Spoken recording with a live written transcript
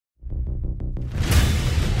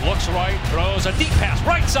looks right, throws a deep pass,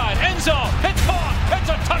 right side, end zone, it's caught, it's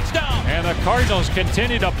a touchdown. And the Cardinals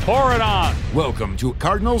continue to pour it on. Welcome to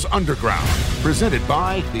Cardinals Underground, presented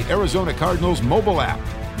by the Arizona Cardinals mobile app.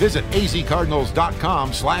 Visit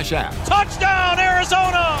azcardinals.com/app. Touchdown,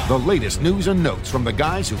 Arizona! The latest news and notes from the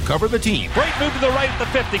guys who cover the team. Great move to the right at the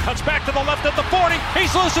 50, cuts back to the left at the 40,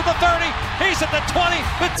 he's loose at the 30, he's at the 20,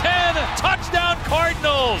 the 10, touchdown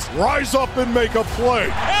Cardinals! Rise up and make a play.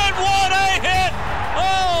 And what a hit!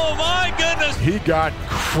 Oh my goodness! He got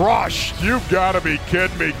crushed. You've got to be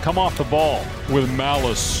kidding me. Come off the ball with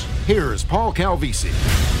malice. Here's Paul Calvisi.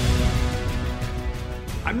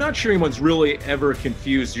 I'm not sure anyone's really ever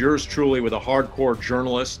confused yours truly with a hardcore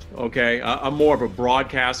journalist, okay? I'm more of a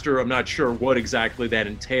broadcaster. I'm not sure what exactly that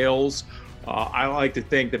entails. I like to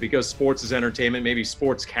think that because sports is entertainment, maybe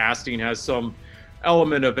sports casting has some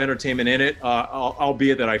element of entertainment in it,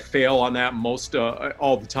 albeit that I fail on that most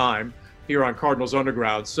all the time here on Cardinals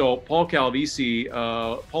Underground. So Paul Calvisi,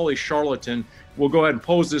 Paulie Charlatan, will go ahead and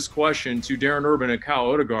pose this question to Darren Urban and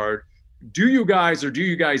Kyle Odegaard. Do you guys or do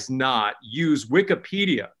you guys not use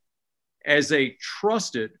Wikipedia as a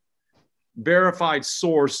trusted, verified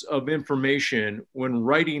source of information when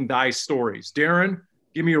writing thy stories? Darren,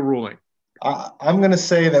 give me a ruling. I'm going to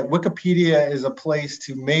say that Wikipedia is a place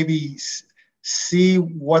to maybe see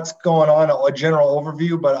what's going on, a general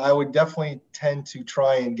overview, but I would definitely tend to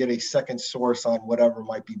try and get a second source on whatever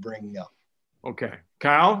might be bringing up. Okay.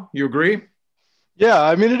 Kyle, you agree? Yeah,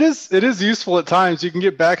 I mean, it is useful at times. You can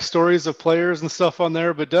get backstories of players and stuff on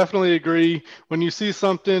there, but definitely agree when you see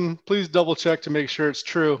something, please double check to make sure it's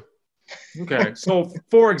true. Okay. So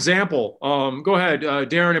for example, go ahead,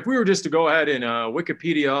 Darren, if we were just to go ahead and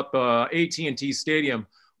Wikipedia up AT&T Stadium,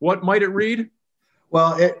 what might it read?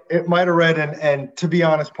 Well, it might have read, and to be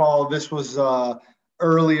honest, Paul, this was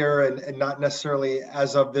earlier and not necessarily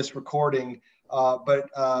as of this recording, but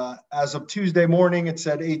as of Tuesday morning, it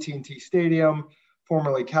said AT&T Stadium,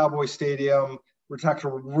 formerly Cowboy Stadium,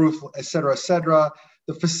 retractable roof, et cetera, et cetera.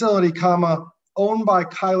 The facility, owned by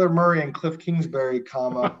Kyler Murray and Cliff Kingsbury,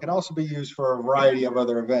 can also be used for a variety of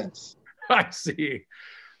other events. I see.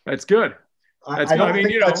 That's good. I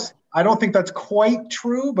don't think that's quite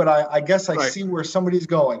true, but I guess I see where somebody's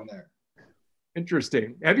going there.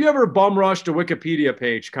 Interesting. Have you ever bum rushed a Wikipedia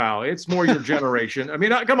page, Kyle? It's more your generation. I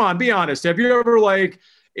mean, come on, be honest. Have you ever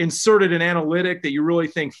inserted an analytic that you really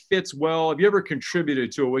think fits well? Have you ever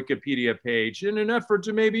contributed to a Wikipedia page in an effort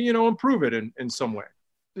to maybe, improve it in some way?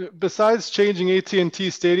 Besides changing AT&T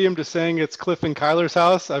Stadium to saying it's Cliff and Kyler's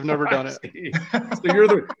house, I've never done it. So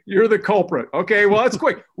you're the culprit. Okay, well, that's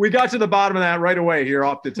quick. We got to the bottom of that right away here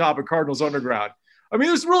off the top of Cardinals Underground. I mean,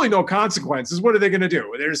 there's really no consequences. What are they going to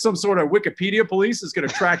do? There's some sort of Wikipedia police that's going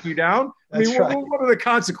to track you down? I mean, what are the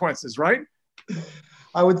consequences, right?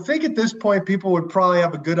 I would think at this point, people would probably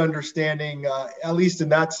have a good understanding, at least in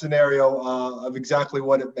that scenario, of exactly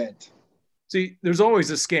what it meant. See, there's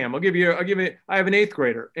always a scam. I have an 8th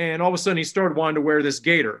grader, and all of a sudden he started wanting to wear this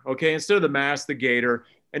gaiter, okay? Instead of the mask, the gaiter.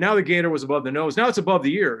 And now the gaiter was above the nose. Now it's above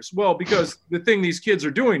the ears. Well, because the thing these kids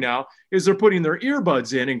are doing now is they're putting their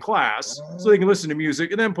earbuds in class so they can listen to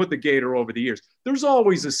music and then put the gaiter over the ears. There's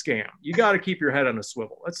always a scam. You got to keep your head on a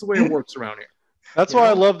swivel. That's the way it works around here. That's why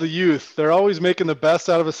I love the youth. They're always making the best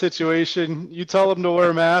out of a situation. You tell them to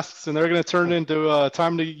wear masks, and they're going to turn it into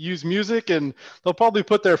time to use music, and they'll probably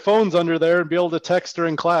put their phones under there and be able to text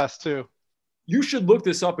during class too. You should look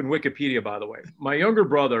this up in Wikipedia, by the way. My younger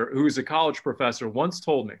brother, who's a college professor, once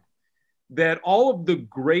told me that all of the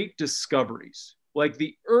great discoveries, like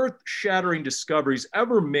the earth-shattering discoveries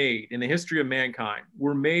ever made in the history of mankind,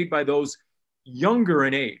 were made by those younger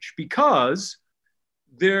in age because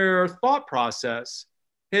their thought process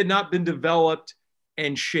had not been developed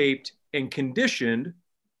and shaped and conditioned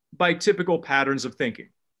by typical patterns of thinking.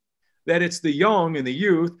 That it's the young and the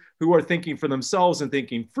youth who are thinking for themselves and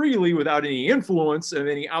thinking freely without any influence and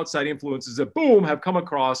any outside influences that, boom, have come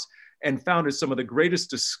across and founded some of the greatest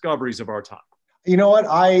discoveries of our time. You know what?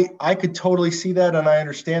 I could totally see that, and I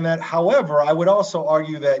understand that. However, I would also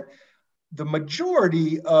argue that the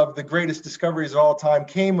majority of the greatest discoveries of all time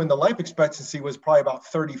came when the life expectancy was probably about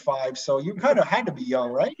 35. So you kind of had to be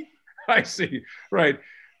young, right? I see. Right.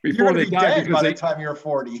 Before they died by the time you're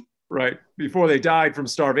 40. Right. Before they died from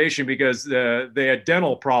starvation because they had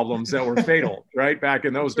dental problems that were fatal, right? Back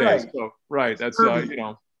in those days. Right. So, right. That's,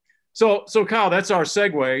 So Kyle, that's our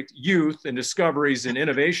segue, youth and discoveries and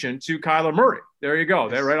innovation, to Kyler Murray. There you go.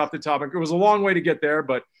 They're right off the top. It was a long way to get there,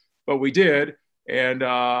 but we did. And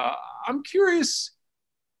I'm curious,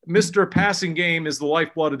 Mr. Passing Game is the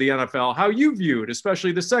lifeblood of the NFL, how you viewed,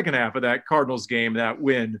 especially the second half of that Cardinals game, that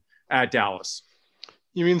win at Dallas.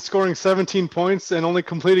 You mean scoring 17 points and only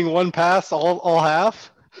completing one pass all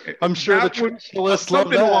half? I'm sure that the traditionalists love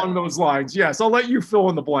something that. along those lines. Yes, I'll let you fill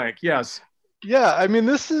in the blank. Yes. Yeah, I mean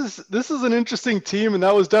this is an interesting team, and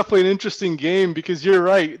that was definitely an interesting game because you're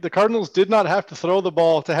right. The Cardinals did not have to throw the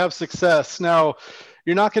ball to have success. Now,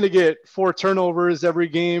 you're not going to get 4 turnovers every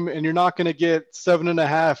game, and you're not going to get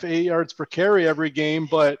 7.5, 8 yards per carry every game,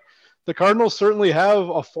 but the Cardinals certainly have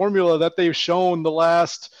a formula that they've shown the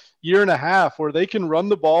last year and a half where they can run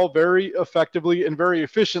the ball very effectively and very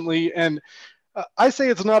efficiently. And I say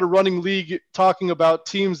it's not a running league talking about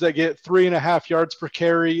teams that get 3.5 yards per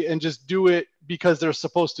carry and just do it because they're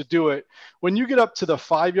supposed to do it. When you get up to the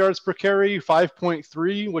 5 yards per carry,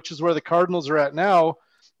 5.3, which is where the Cardinals are at now,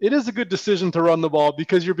 it is a good decision to run the ball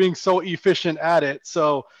because you're being so efficient at it.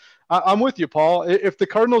 So I'm with you, Paul. If the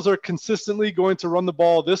Cardinals are consistently going to run the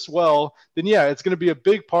ball this well, then yeah, it's going to be a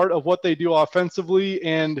big part of what they do offensively.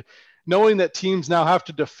 And knowing that teams now have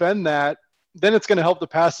to defend that, then it's going to help the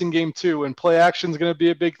passing game too. And play action is going to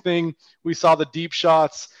be a big thing. We saw the deep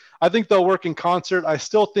shots. I think they'll work in concert. I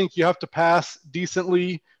still think you have to pass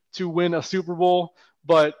decently to win a Super Bowl.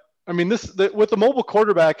 But I mean, with the mobile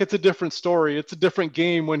quarterback, it's a different story. It's a different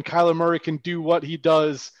game when Kyler Murray can do what he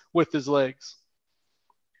does with his legs.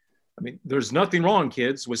 I mean, there's nothing wrong,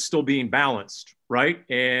 kids, with still being balanced, right?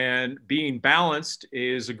 And being balanced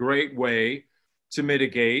is a great way to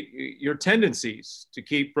mitigate your tendencies to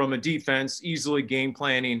keep from a defense easily game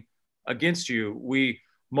planning against you. We,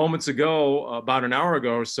 moments ago, about an hour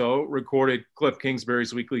ago or so, recorded Cliff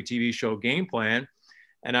Kingsbury's weekly TV show Game Plan.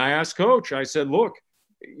 And I asked Coach, I said, look,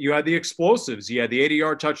 you had the explosives. You had the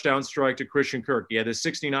 80-yard touchdown strike to Christian Kirk. You had the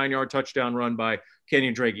 69-yard touchdown run by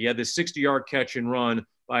Kenyon Drake. You had the 60-yard catch and run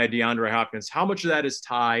by DeAndre Hopkins. How much of that is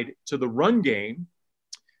tied to the run game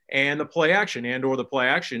and the play action or the play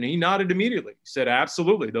action? And he nodded immediately. He said,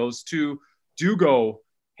 absolutely. Those two do go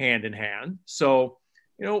hand in hand. So,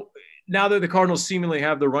 now that the Cardinals seemingly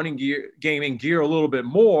have the running game in gear a little bit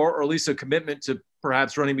more, or at least a commitment to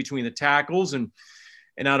perhaps running between the tackles and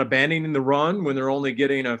not abandoning the run when they're only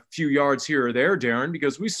getting a few yards here or there, Darren,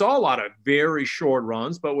 because we saw a lot of very short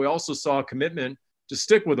runs, but we also saw a commitment to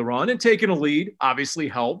stick with the run, and taking a lead obviously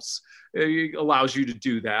helps. It allows you to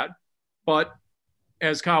do that. But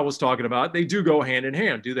as Kyle was talking about, they do go hand in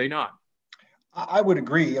hand, do they not? I would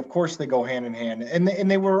agree. Of course they go hand in hand. And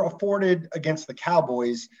they were afforded against the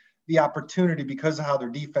Cowboys the opportunity, because of how their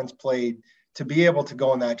defense played, to be able to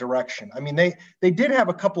go in that direction. I mean, they did have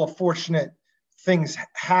a couple of fortunate things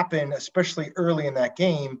happen, especially early in that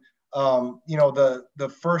game. After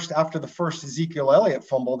the first Ezekiel Elliott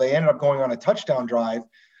fumble, they ended up going on a touchdown drive,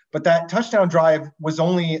 but that touchdown drive was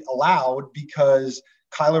only allowed because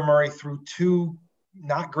Kyler Murray threw 2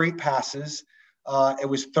 not great passes. It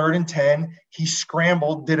was 3rd and 10. He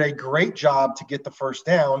scrambled, did a great job to get the first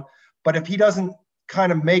down. But if he doesn't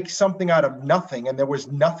kind of make something out of nothing, and there was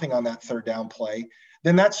nothing on that 3rd down play,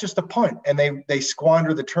 then that's just a punt, and they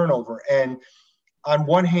squander the turnover. And on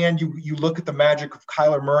one hand, you look at the magic of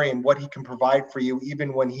Kyler Murray and what he can provide for you,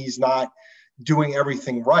 even when he's not doing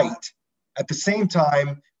everything right. At the same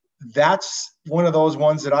time, that's one of those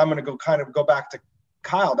ones that I'm going to go back to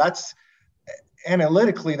Kyle. That's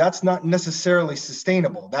analytically, that's not necessarily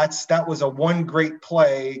sustainable. That was a one great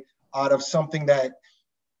play out of something that,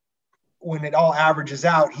 when it all averages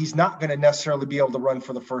out, he's not going to necessarily be able to run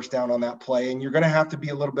for the first down on that play. And you're going to have to be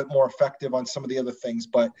a little bit more effective on some of the other things.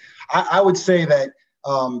 But I would say that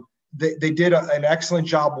they did an excellent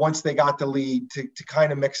job once they got the lead to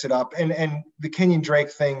kind of mix it up. And the Kenyon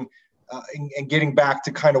Drake thing and getting back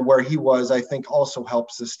to kind of where he was, I think also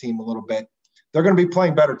helps this team a little bit. They're going to be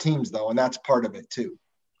playing better teams, though, and that's part of it too.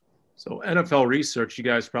 So NFL Research, you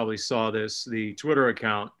guys probably saw this, the Twitter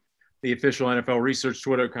account, the official NFL Research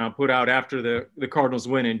Twitter account, put out after the Cardinals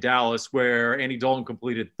win in Dallas, where Andy Dalton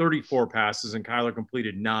completed 34 passes and Kyler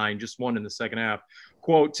completed 9, just 1 in the second half.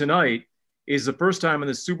 Quote, tonight is the first time in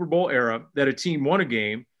the Super Bowl era that a team won a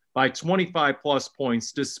game by 25-plus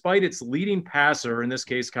points, despite its leading passer, in this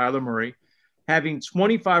case Kyler Murray, having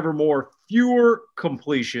 25 or more fewer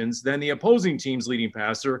completions than the opposing team's leading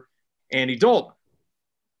passer, Andy Dalton.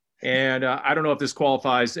 And I don't know if this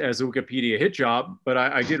qualifies as a Wikipedia hit job, but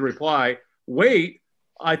I did reply, wait,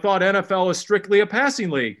 I thought NFL is strictly a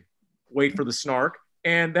passing league. Wait for the snark.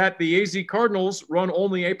 And that the AZ Cardinals run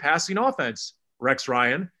only a passing offense, Rex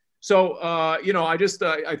Ryan. So, I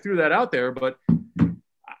threw that out there. But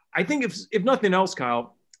I think if nothing else,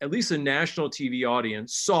 Kyle, at least a national TV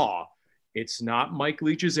audience saw it's not Mike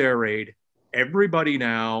Leach's air raid. Everybody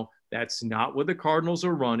now, that's not what the Cardinals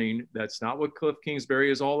are running. That's not what Cliff Kingsbury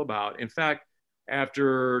is all about. In fact,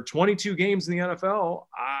 after 22 games in the NFL,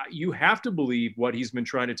 you have to believe what he's been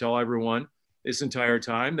trying to tell everyone this entire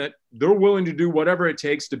time, that they're willing to do whatever it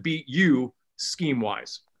takes to beat you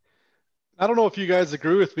scheme-wise. I don't know if you guys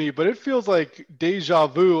agree with me, but it feels like deja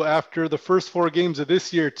vu after the first 4 games of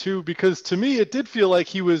this year too, because to me, it did feel like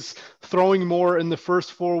he was throwing more in the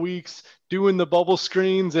first 4 weeks, doing the bubble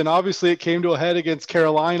screens. And obviously it came to a head against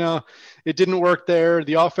Carolina. It didn't work there.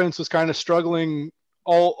 The offense was kind of struggling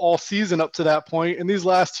all season up to that point. In these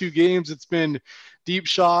last 2 games, it's been deep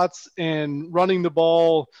shots and running the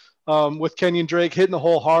ball, with Kenyon Drake hitting the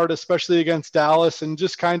hole hard, especially against Dallas, and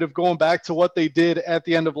just kind of going back to what they did at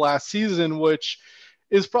the end of last season, which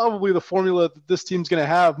is probably the formula that this team's going to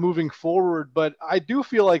have moving forward. But I do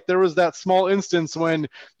feel like there was that small instance when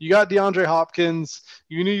you got DeAndre Hopkins,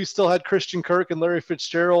 you knew you still had Christian Kirk and Larry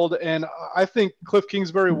Fitzgerald, and I think Cliff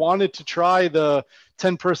Kingsbury wanted to try the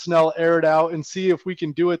 10 personnel, air it out, and see if we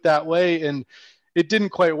can do it that way, and it didn't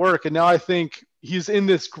quite work. And now I think he's in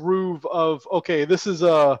this groove of, okay, this is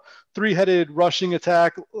a 3-headed rushing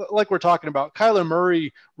attack like we're talking about. Kyler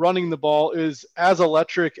Murray running the ball is as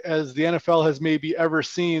electric as the NFL has maybe ever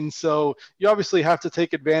seen. So you obviously have to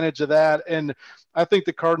take advantage of that. And I think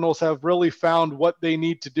the Cardinals have really found what they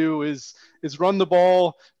need to do is run the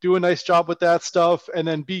ball, do a nice job with that stuff, and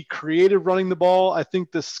then be creative running the ball. I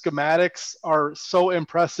think the schematics are so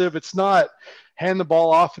impressive. It's not hand the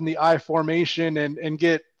ball off in the I formation and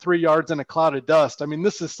get 3 yards in a cloud of dust. I mean,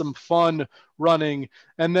 this is some fun running,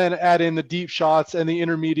 and then add in the deep shots and the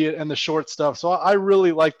intermediate and the short stuff. So I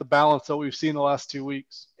really like the balance that we've seen the last 2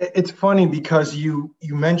 weeks. It's funny because you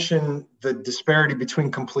mentioned the disparity between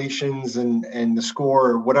completions and the score,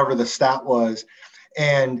 or whatever the stat was.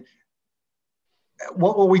 And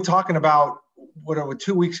what were we talking about? Whatever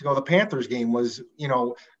 2 weeks ago, the Panthers game was,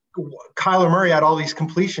 Kyler Murray had all these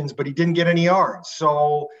completions, but he didn't get any yards.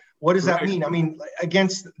 So what does that mean? I mean,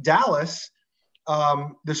 against Dallas,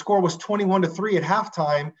 the score was 21-3 at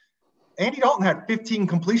halftime. Andy Dalton had 15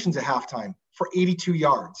 completions at halftime for 82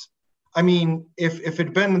 yards. I mean, if it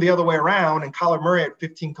had been the other way around and Kyler Murray had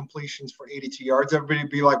 15 completions for 82 yards, everybody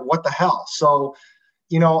would be like, what the hell? So,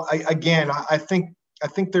 I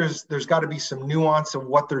think there's got to be some nuance of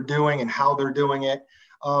what they're doing and how they're doing it.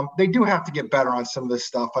 They do have to get better on some of this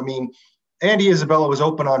stuff. I mean, Andy Isabella was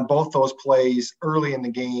open on both those plays early in the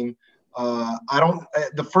game.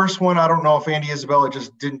 The first one, I don't know if Andy Isabella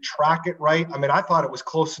just didn't track it right. I mean, I thought it was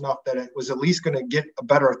close enough that it was at least going to get a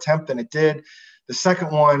better attempt than it did. The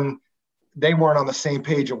second one, they weren't on the same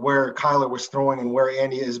page of where Kyler was throwing and where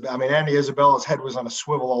Andy Isabella's head was on a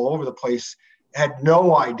swivel all over the place, had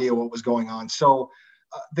no idea what was going on. So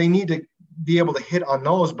they need to be able to hit on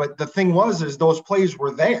those. But the thing is those plays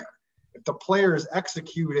were there. If the players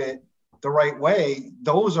execute it the right way,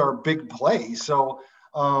 those are big plays. So,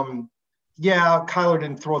 Kyler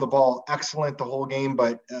didn't throw the ball excellent the whole game,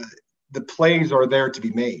 but the plays are there to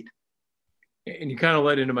be made. And you kind of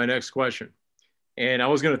led into my next question. And I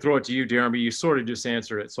was going to throw it to you, Darren, but you sort of just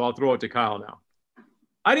answered it. So I'll throw it to Kyle now.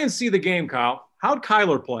 I didn't see the game, Kyle. How'd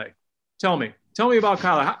Kyler play? Tell me about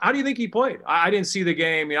Kyler. How do you think he played? I didn't see the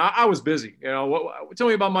game. I was busy. Tell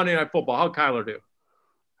me about Monday Night Football. How'd Kyler do?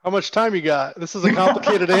 How much time you got? This is a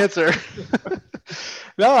complicated answer.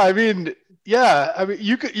 No, I mean,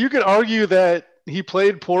 you could argue that he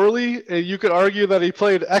played poorly, and you could argue that he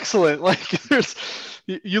played excellent. Like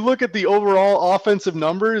you look at the overall offensive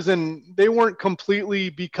numbers, and they weren't completely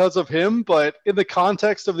because of him, but in the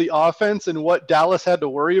context of the offense and what Dallas had to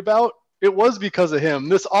worry about, it was because of him.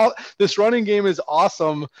 This running game is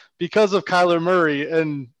awesome because of Kyler Murray,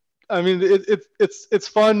 and I mean it's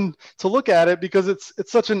fun to look at it because it's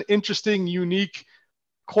such an interesting, unique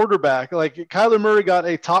quarterback. Like Kyler Murray got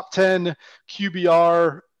a top 10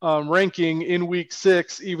 QBR ranking in week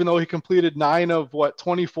 6, even though he completed 9 of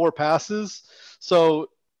 24 passes. So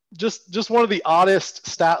just one of the oddest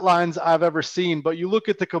stat lines I've ever seen. But you look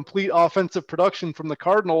at the complete offensive production from the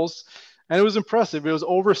Cardinals, and it was impressive. It was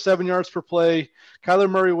over 7 yards per play. Kyler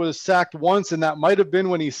Murray was sacked once, and that might have been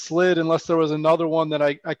when he slid, unless there was another one that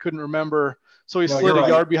I couldn't remember. So he slid a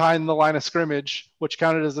yard behind the line of scrimmage, which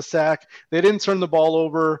counted as a sack. They didn't turn the ball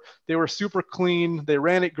over. They were super clean. They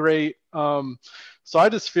ran it great. So I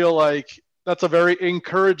just feel like that's a very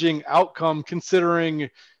encouraging outcome, considering,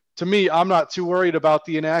 to me, I'm not too worried about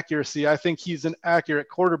the inaccuracy. I think he's an accurate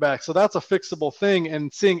quarterback. So that's a fixable thing.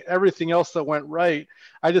 And seeing everything else that went right,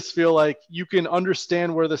 I just feel like you can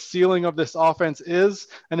understand where the ceiling of this offense is,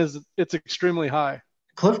 and it's extremely high.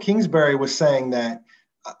 Cliff Kingsbury was saying that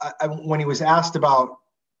when he was asked about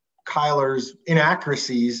Kyler's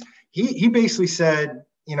inaccuracies, he basically said,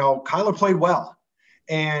 Kyler played well.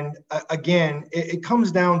 And again, it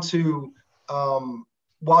comes down to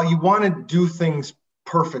while you want to do things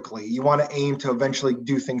perfectly, you want to aim to eventually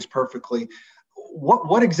do things perfectly.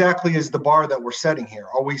 What exactly is the bar that we're setting here?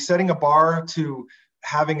 Are we setting a bar to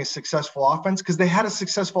having a successful offense? Because they had a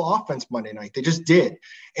successful offense Monday night. They just did.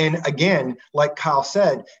 And again, like Kyle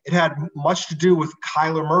said, it had much to do with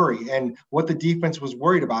Kyler Murray and what the defense was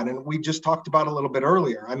worried about. And we just talked about a little bit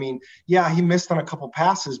earlier. I mean, yeah, he missed on a couple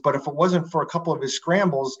passes, but if it wasn't for a couple of his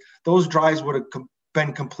scrambles, those drives would have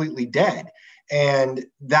been completely dead. And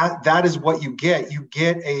that is what you get.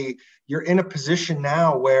 You're in a position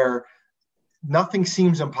now where nothing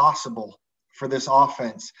seems impossible for this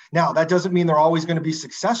offense. Now, that doesn't mean they're always going to be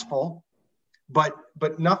successful, but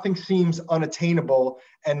nothing seems unattainable.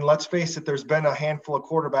 And let's face it, there's been a handful of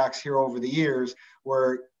quarterbacks here over the years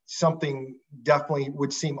where something definitely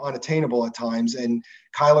would seem unattainable at times, and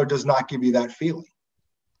Kyler does not give you that feeling.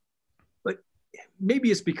 But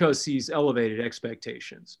maybe it's because he's elevated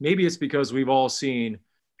expectations. Maybe it's because we've all seen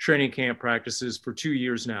training camp practices for 2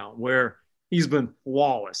 years now where he's been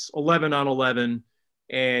flawless, 11 on 11,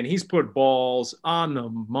 and he's put balls on the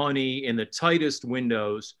money in the tightest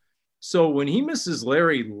windows. So when he misses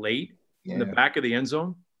Larry late in the back of the end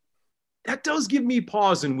zone, that does give me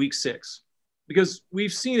pause in week 6, because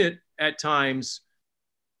we've seen it at times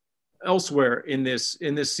elsewhere in this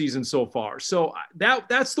season so far. So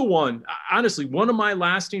that's the one. Honestly, one of my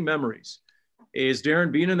lasting memories is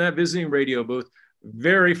Darren being in that visiting radio booth,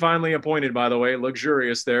 very finely appointed, by the way,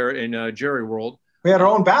 luxurious there in Jerry World. We had our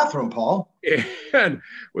own bathroom, Paul. And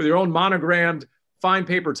with your own monogrammed fine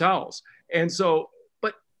paper towels. And so,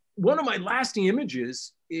 but one of my lasting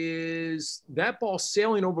images is that ball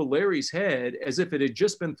sailing over Larry's head as if it had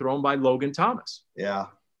just been thrown by Logan Thomas. Yeah.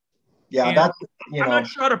 And That's, I'm not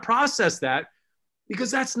sure how to process that,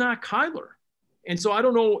 because that's not Kyler. And so I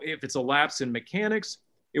don't know if it's a lapse in mechanics.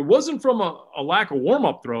 It wasn't from a lack of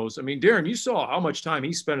warm-up throws. I mean, Darren, you saw how much time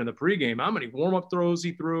he spent in the pregame, how many warm-up throws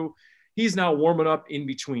he threw. He's now warming up in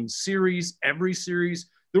between series, every series.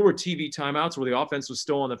 There were TV timeouts where the offense was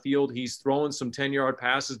still on the field. He's throwing some 10-yard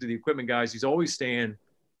passes to the equipment guys. He's always staying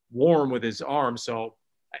warm with his arm. So,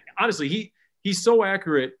 honestly, he's so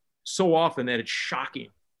accurate so often that it's shocking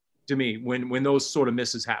to me when those sort of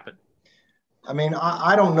misses happen. I mean,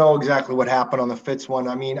 I don't know exactly what happened on the Fitz one.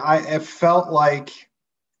 I mean, it felt like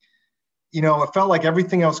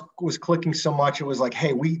everything else was clicking so much. It was like,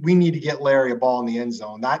 hey, we need to get Larry a ball in the end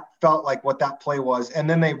zone. That felt like what that play was. And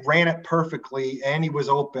then they ran it perfectly and he was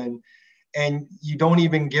open. And you don't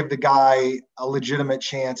even give the guy a legitimate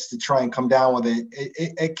chance to try and come down with it.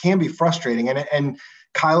 It can be frustrating. And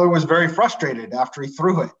Kyler was very frustrated after he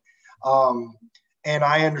threw it. And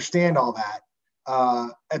I understand all that.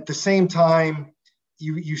 At the same time,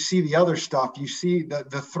 you see the other stuff. You see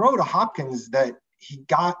the throw to Hopkins that he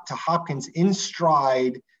got to Hopkins in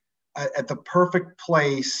stride at the perfect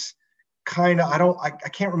place. I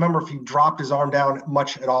can't remember if he dropped his arm down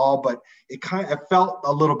much at all, but it felt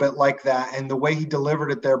a little bit like that. And the way he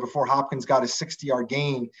delivered it there before Hopkins got a 60-yard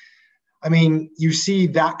gain. I mean, you see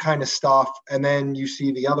that kind of stuff, and then you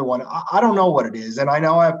see the other one. I don't know what it is. And I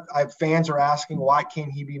know I've fans are asking, why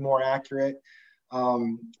can't he be more accurate?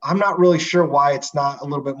 I'm not really sure why it's not a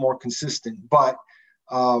little bit more consistent, but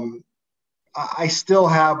I still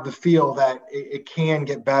have the feel that it can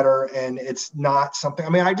get better, and it's not something. I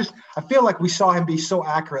mean, I feel like we saw him be so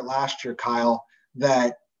accurate last year, Kyle,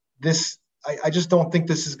 that I just don't think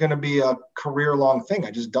this is going to be a career-long thing.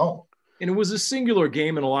 I just don't. And it was a singular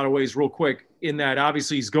game in a lot of ways, real quick, in that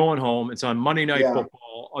obviously he's going home. It's on Monday Night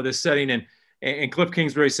Football, or this setting. And Cliff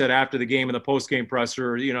Kingsbury said after the game in the post-game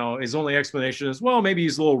presser, his only explanation is, well, maybe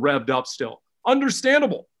he's a little revved up still.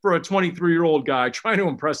 Understandable for a 23-year-old guy trying to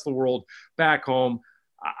impress the world back home.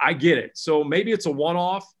 I get it. So maybe it's a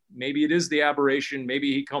one-off. Maybe it is the aberration.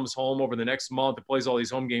 Maybe he comes home over the next month and plays all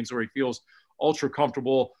these home games where he feels ultra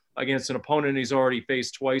comfortable against an opponent he's already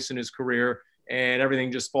faced twice in his career, and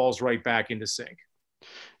everything just falls right back into sync.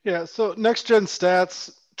 Yeah, so Next Gen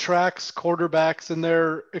Stats tracks quarterbacks and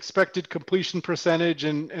their expected completion percentage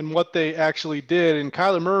and what they actually did. And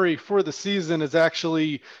Kyler Murray for the season is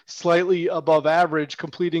actually slightly above average,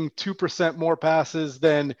 completing 2% more passes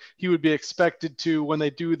than he would be expected to when they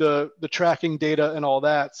do the tracking data and all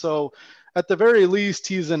that. So at the very least,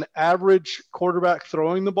 he's an average quarterback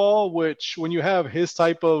throwing the ball, which when you have his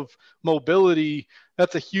type of mobility,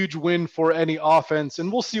 that's a huge win for any offense. And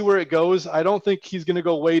we'll see where it goes. I don't think he's going to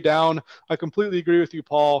go way down. I completely agree with you,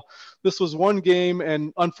 Paul. This was one game,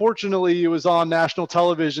 and unfortunately, it was on national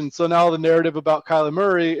television. So now the narrative about Kyler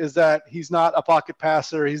Murray is that he's not a pocket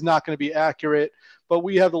passer. He's not going to be accurate. But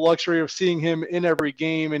we have the luxury of seeing him in every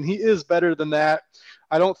game, and he is better than that.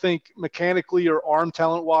 I don't think mechanically or arm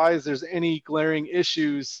talent wise there's any glaring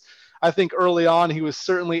issues. I think early on he was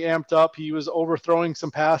certainly amped up. He was overthrowing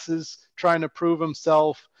some passes, trying to prove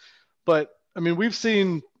himself. But I mean, we've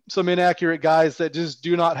seen some inaccurate guys that just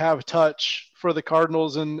do not have touch for the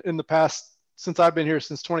Cardinals in the past, since I've been here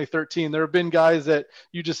since 2013. There have been guys that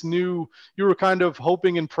you just knew, you were kind of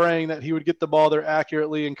hoping and praying that he would get the ball there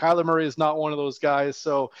accurately. And Kyler Murray is not one of those guys.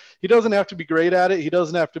 So he doesn't have to be great at it. He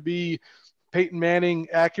doesn't have to be Peyton Manning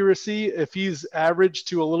accuracy. If he's average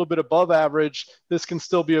to a little bit above average, this can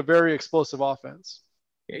still be a very explosive offense.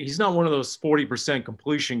 He's not one of those 40%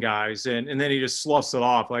 completion guys, and then he just sloughs it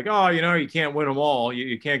off like, oh, you can't win them all.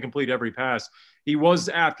 You can't complete every pass. He was,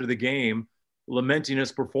 after the game, lamenting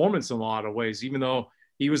his performance in a lot of ways, even though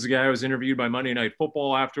he was the guy who was interviewed by Monday Night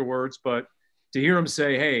Football afterwards. But to hear him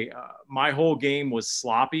say, hey, my whole game was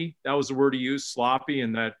sloppy, that was the word he used, sloppy,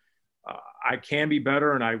 and that I can be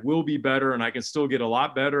better and I will be better and I can still get a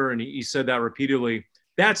lot better. And he said that repeatedly.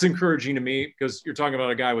 That's encouraging to me, because you're talking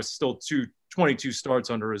about a guy with still 22 starts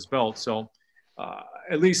under his belt. So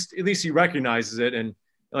at least he recognizes it. And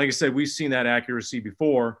like I said, we've seen that accuracy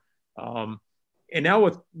before. And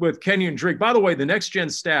now with Kenyon Drake, by the way, the next gen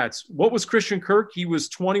stats, what was Christian Kirk? He was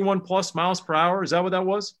 21 plus miles per hour. Is that what that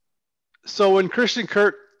was? So when Christian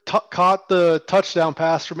Kirk caught the touchdown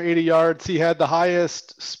pass from 80 yards, he had the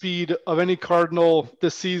highest speed of any Cardinal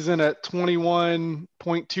this season at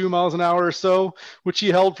 21.2 miles an hour or so, which he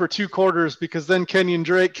held for 2 quarters, because then Kenyon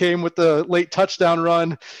Drake came with the late touchdown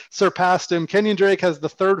run, surpassed him. Kenyon Drake has the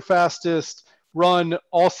 3rd fastest run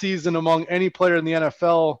all season among any player in the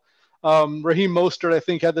NFL. Raheem Mostert, I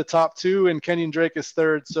think, had the top 2, and Kenyon Drake is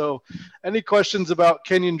 3rd. So any questions about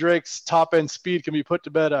Kenyon Drake's top end speed can be put to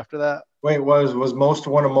bed after that. Wait, was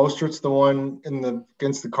one of Mostert's the one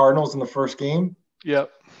against the Cardinals in the first game?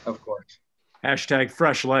 Yep. Of course. #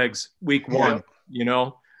 fresh legs week 1,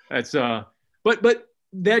 that's but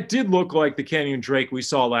that did look like the Kenyon Drake we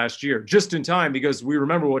saw last year, just in time, because we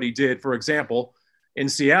remember what he did, for example, in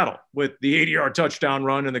Seattle with the 80-yard touchdown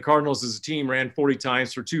run, and the Cardinals as a team ran 40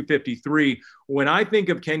 times for 253. When I think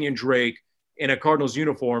of Kenyon Drake in a Cardinals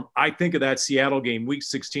uniform, I think of that Seattle game, week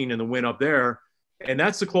 16, and the win up there. And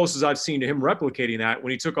that's the closest I've seen to him replicating that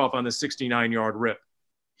when he took off on the 69-yard rip.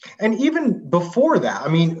 And even before that, I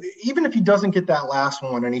mean, even if he doesn't get that last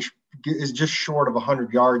one and he is just short of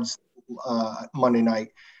 100 yards Monday night,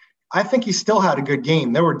 I think he still had a good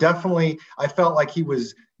game. There were definitely, I felt like he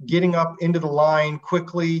was getting up into the line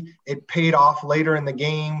quickly. It paid off later in the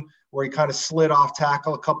game where he kind of slid off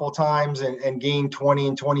tackle a couple of times and gained 20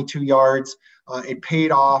 and 22 yards. It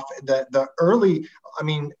paid off. The early, I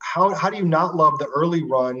mean, how do you not love the early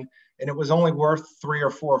run? And it was only worth 3 or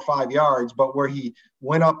 4 or 5 yards, but where he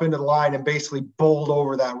went up into the line and basically bowled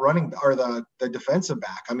over that running or the defensive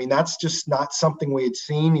back. I mean, that's just not something we had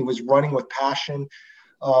seen. He was running with passion.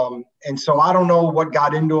 And so I don't know what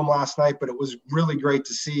got into him last night, but it was really great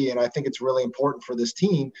to see. And I think it's really important for this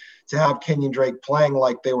team to have Kenyon Drake playing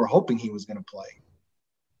like they were hoping he was going to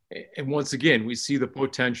play. And once again, we see the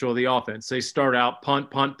potential of the offense. They start out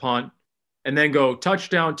punt, punt, punt, and then go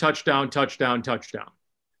touchdown, touchdown, touchdown, touchdown.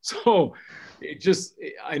 So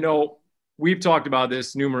I know we've talked about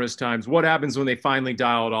this numerous times. What happens when they finally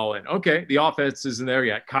dial it all in? Okay, the offense isn't there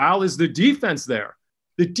yet. Kyle, is the defense there?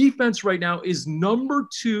 The defense right now is number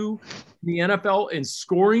 2 in the NFL in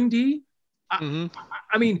scoring D. I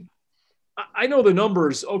mean, I know the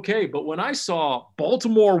numbers, okay, but when I saw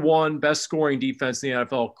Baltimore 1, best scoring defense in the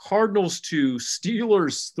NFL, Cardinals 2,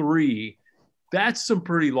 Steelers 3, that's some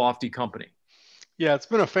pretty lofty company. Yeah, it's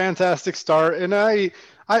been a fantastic start. And I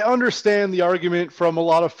understand the argument from a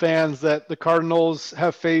lot of fans that the Cardinals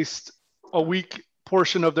have faced a weak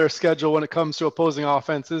portion of their schedule when it comes to opposing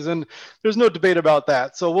offenses, and there's no debate about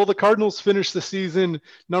that. So will the Cardinals finish the season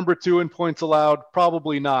number 2 in points allowed?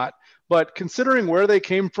 Probably not. But considering where they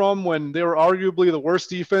came from when they were arguably the worst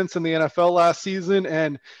defense in the NFL last season,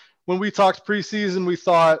 and when we talked preseason, we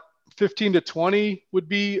thought 15 to 20 would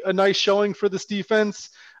be a nice showing for this defense.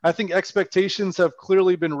 I think expectations have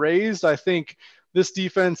clearly been raised. I think this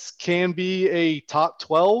defense can be a top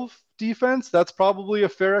 12 defense. That's probably a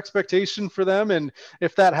fair expectation for them. And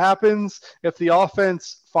if that happens, if the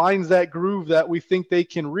offense finds that groove that we think they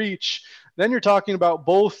can reach, then you're talking about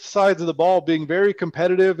both sides of the ball being very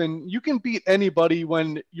competitive, and you can beat anybody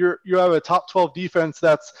when you have a top 12 defense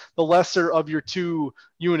that's the lesser of your 2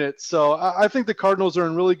 units. So I think the Cardinals are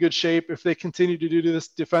in really good shape if they continue to do this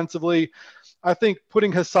defensively. I think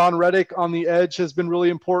putting Hassan Reddick on the edge has been really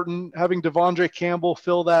important. Having Devondre Campbell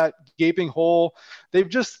fill that gaping hole. They've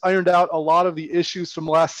just ironed out a lot of the issues from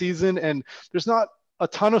last season, and there's not a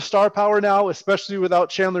ton of star power now, especially without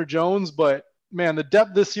Chandler Jones, but man, the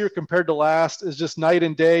depth this year compared to last is just night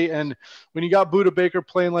and day. And when you got Budda Baker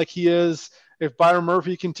playing like he is, if Byron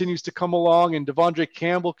Murphy continues to come along and Devondre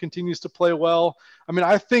Campbell continues to play well, I mean,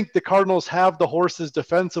 I think the Cardinals have the horses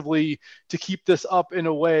defensively to keep this up in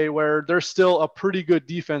a way where they're still a pretty good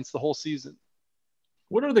defense the whole season.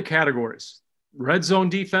 What are the categories? Red zone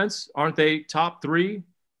defense, aren't they top 3?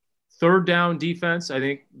 Third down defense, I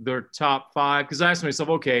think they're top 5. Because I asked myself,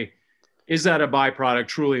 okay, is that a byproduct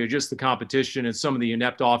truly of just the competition and some of the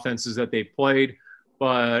inept offenses that they played?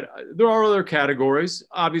 But there are other categories.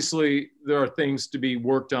 Obviously, there are things to be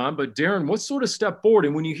worked on. But, Darren, what sort of step forward?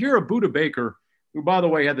 And when you hear of Budda Baker, who, by the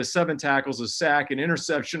way, had the 7 tackles, a sack, an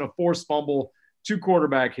interception, a forced fumble, 2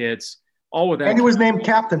 quarterback hits, all with that. And he was named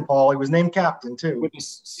captain, Paul. He was named captain, too. With the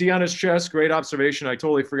C on his chest, great observation. I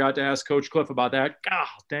totally forgot to ask Coach Cliff about that. God,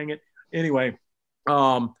 dang it. Anyway, did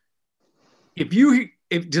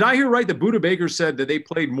I hear right that Budda Baker said that they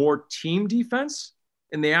played more team defense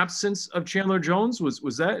in the absence of Chandler Jones?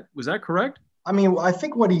 Was that correct? I mean, I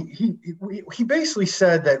think what he basically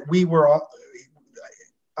said that we were.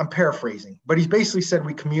 I'm paraphrasing, but he basically said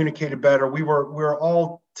we communicated better. We were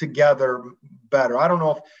all together better. I don't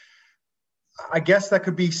know if. I guess that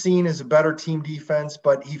could be seen as a better team defense,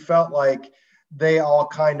 but he felt like they all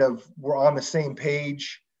kind of were on the same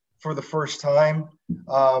page for the first time,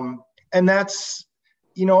 and that's.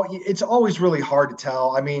 It's always really hard to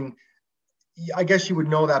tell. I mean, I guess you would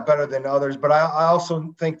know that better than others, but I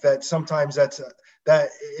also think that sometimes that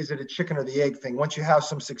is it a chicken or the egg thing. Once you have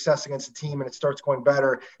some success against a team and it starts going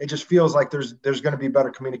better, it just feels like there's going to be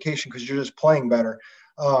better communication because you're just playing better.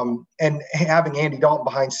 And having Andy Dalton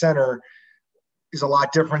behind center is a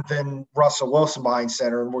lot different than Russell Wilson behind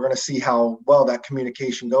center, and we're going to see how well that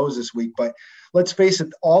communication goes this week. But let's face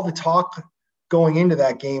it, all the talk going into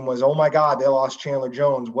that game was, oh my God, they lost Chandler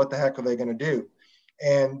Jones. What the heck are they going to do?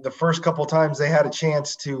 And the first couple of times they had a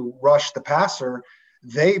chance to rush the passer,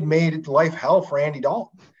 they made life hell for Andy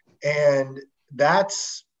Dalton. And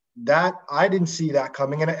that's that. I didn't see that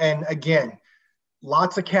coming. And again,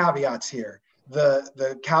 lots of caveats here.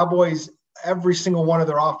 The Cowboys, every single one of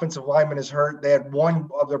their offensive linemen is hurt. They had one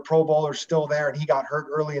of their Pro Bowlers still there, and he got hurt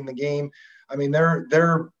early in the game. I mean, they're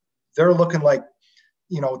looking like,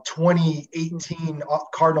 2018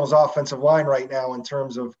 Cardinals offensive line right now in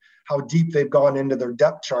terms of how deep they've gone into their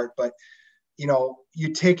depth chart. But,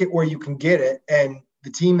 you take it where you can get it. And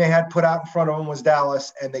the team they had put out in front of them was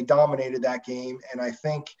Dallas, and they dominated that game. And I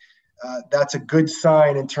think that's a good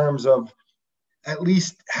sign in terms of at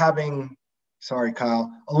least having, sorry,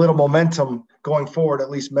 Kyle, a little momentum going forward, at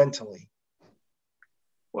least mentally.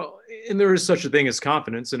 Well, and there is such a thing as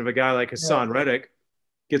confidence. And if a guy like Hassan Reddick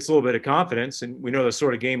gets a little bit of confidence, and we know the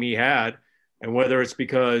sort of game he had, and whether it's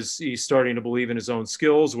because he's starting to believe in his own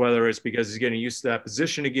skills, whether it's because he's getting used to that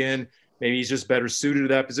position again, maybe he's just better suited to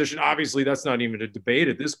that position. Obviously, that's not even a debate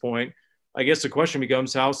at this point. I guess the question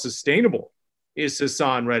becomes, how sustainable is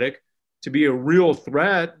Hassan Reddick to be a real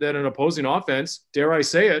threat that an opposing offense, dare I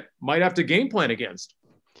say it, might have to game plan against?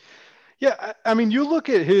 Yeah, I mean, you look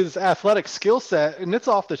at his athletic skill set, and it's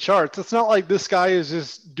off the charts. It's not like this guy is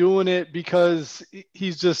just doing it because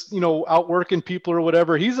he's just, outworking people or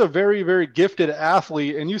whatever. He's a very, very gifted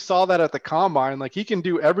athlete, and you saw that at the combine. Like, he can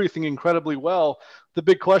do everything incredibly well. The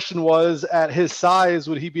big question was, at his size,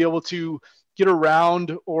 would he be able to get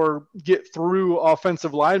around or get through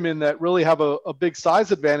offensive linemen that really have a big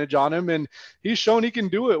size advantage on him? And he's shown he can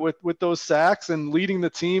do it with those sacks and leading the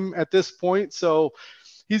team at this point. So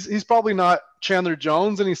he's probably not Chandler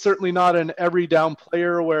Jones, and he's certainly not an every down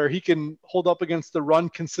player where he can hold up against the run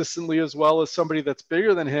consistently as well as somebody that's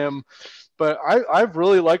bigger than him. But I've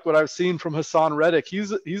really liked what I've seen from Hassan Reddick.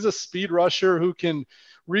 He's a speed rusher who can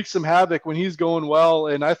wreak some havoc when he's going well.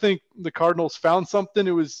 And I think the Cardinals found something.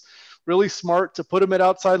 It was really smart to put him at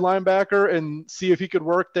outside linebacker and see if he could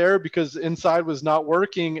work there, because inside was not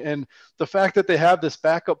working. And the fact that they have this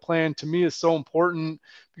backup plan to me is so important,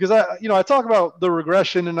 because I talk about the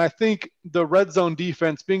regression, and I think the red zone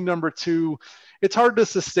defense being number 2, it's hard to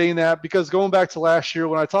sustain that, because going back to last year,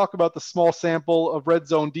 when I talk about the small sample of red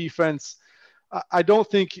zone defense, I don't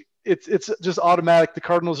think it's just automatic the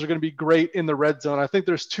Cardinals are going to be great in the red zone. I think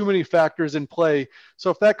there's too many factors in play.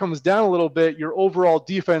 So if that comes down a little bit, your overall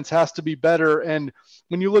defense has to be better. And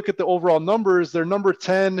when you look at the overall numbers, they're number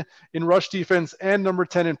 10 in rush defense and number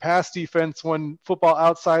 10 in pass defense when Football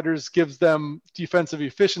Outsiders gives them defensive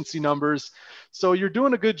efficiency numbers. So you're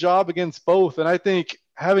doing a good job against both. And I think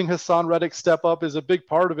having Hassan Reddick step up is a big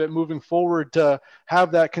part of it moving forward to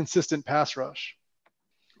have that consistent pass rush.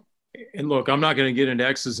 And look, I'm not going to get into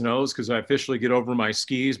X's and O's because I officially get over my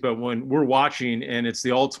skis, but when we're watching and it's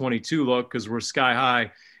the all 22 look because we're sky high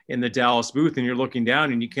in the Dallas booth, and you're looking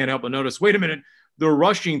down and you can't help but notice, wait a minute, they're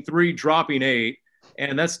rushing 3, dropping 8.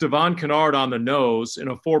 And that's Devon Kennard on the nose in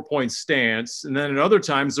a 4-point stance. And then at other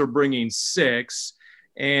times they're bringing 6.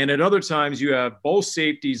 And at other times you have both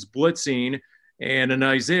safeties blitzing and an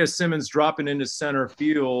Isaiah Simmons dropping into center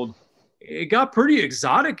field. It got pretty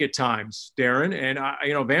exotic at times, Darren.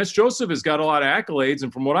 And, Vance Joseph has got a lot of accolades.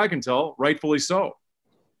 And from what I can tell, rightfully so.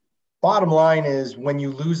 Bottom line is, when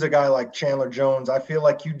you lose a guy like Chandler Jones, I feel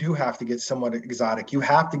like you do have to get somewhat exotic. You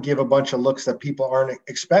have to give a bunch of looks that people aren't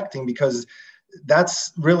expecting, because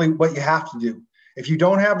that's really what you have to do. If you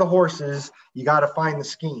don't have the horses, you got to find the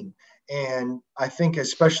scheme. And I think,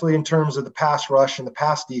 especially in terms of the pass rush and the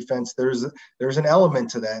pass defense, there's an element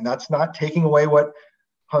to that. And that's not taking away what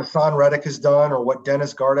Hassan Reddick has done or what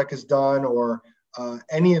Dennis Gardeck has done or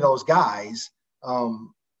any of those guys.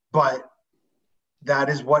 But that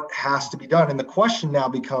is what has to be done. And the question now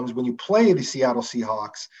becomes, when you play the Seattle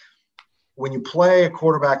Seahawks, when you play a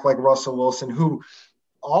quarterback like Russell Wilson, who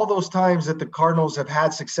all those times that the Cardinals have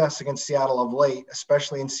had success against Seattle of late,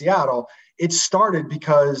 especially in Seattle, it started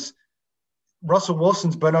because Russell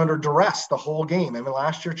Wilson's been under duress the whole game. I mean,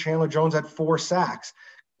 last year, Chandler Jones had 4 sacks.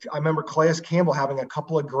 I remember Calais Campbell having a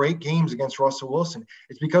couple of great games against Russell Wilson.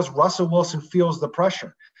 It's because Russell Wilson feels the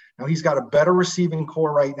pressure. Now, he's got a better receiving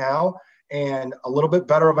core right now and a little bit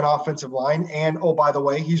better of an offensive line. And, oh, by the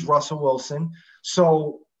way, he's Russell Wilson.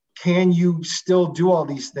 So can you still do all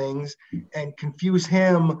these things and confuse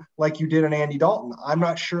him like you did in Andy Dalton? I'm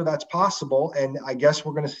not sure that's possible, and I guess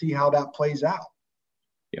we're going to see how that plays out.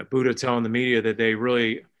 Yeah, Buddha telling the media that they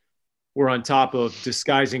really were on top of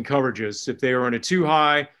disguising coverages. If they were in a 2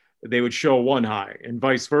 high, they would show 1 high, and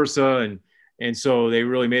vice versa. And so they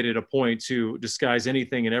really made it a point to disguise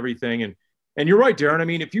anything and everything. And you're right, Darren. I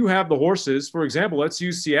mean, if you have the horses, for example, let's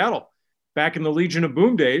use Seattle. Back in the Legion of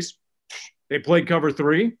Boom days, they played cover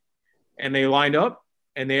 3. And they lined up,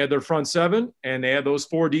 and they had their front 7, and they had those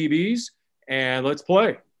 4 DBs, and let's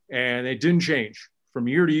play. And it didn't change from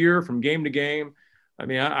year to year, from game to game. I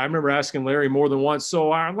mean, I remember asking Larry more than once, so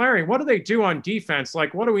Larry, what do they do on defense?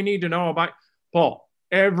 Like, what do we need to know about? Paul,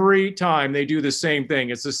 every time they do the same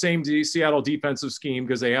thing. It's the same Seattle defensive scheme,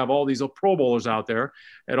 because they have all these Pro Bowlers out there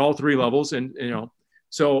at all 3 levels. And,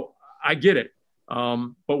 so I get it.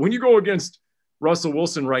 But when you go against Russell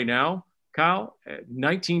Wilson right now, Kyle,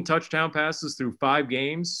 19 touchdown passes through 5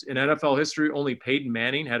 games. In NFL history, only Peyton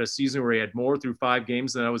Manning had a season where he had more through 5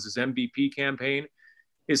 games than that was his MVP campaign.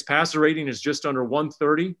 His passer rating is just under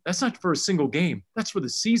 130. That's not for a single game. That's for the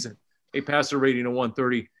season, a passer rating of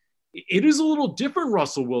 130. It is a little different,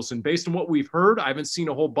 Russell Wilson, based on what we've heard. I haven't seen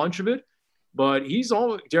a whole bunch of it, but he's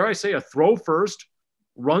all, dare I say, a throw first,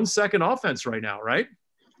 run second offense right now, right?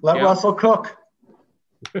 Let Russell cook.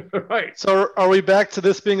 Right. So are we back to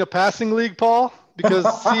this being a passing league, Paul? Because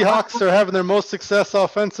Seahawks are having their most success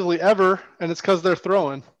offensively ever, and it's because they're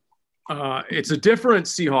throwing. It's a different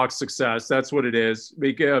Seahawks success. That's what it is.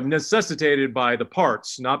 Necessitated by the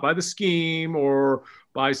parts, not by the scheme or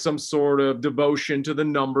by some sort of devotion to the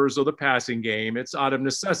numbers of the passing game. It's out of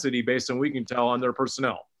necessity based on we can tell on their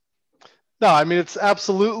personnel. No, I mean, it's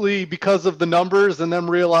absolutely because of the numbers and them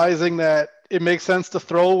realizing that it makes sense to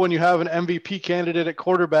throw when you have an MVP candidate at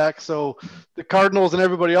quarterback. So the Cardinals and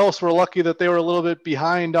everybody else were lucky that they were a little bit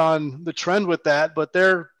behind on the trend with that, but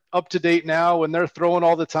they're up to date now and they're throwing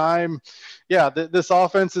all the time. Yeah, this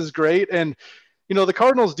offense is great. And, the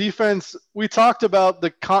Cardinals defense, we talked about the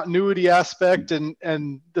continuity aspect and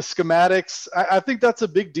the schematics. I think that's a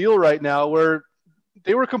big deal right now, where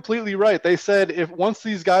they were completely right. They said if once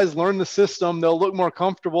these guys learn the system, they'll look more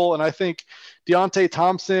comfortable. And I think Deontay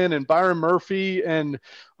Thompson and Byron Murphy and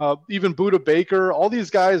even Budda Baker, all these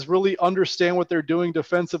guys really understand what they're doing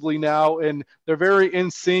defensively now, and they're very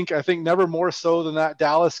in sync. I think never more so than that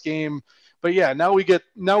Dallas game. But yeah, now we get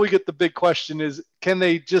the big question is, can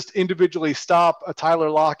they just individually stop a Tyler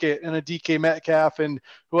Lockett and a DK Metcalf and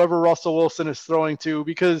whoever Russell Wilson is throwing to?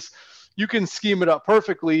 Because you can scheme it up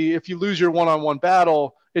perfectly. If you lose your one-on-one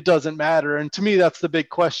battle, it doesn't matter. And to me, that's the big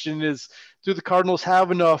question is, do the Cardinals have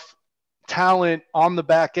enough talent on the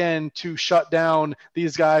back end to shut down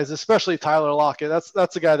these guys, especially Tyler Lockett?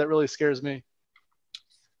 That's a guy that really scares me.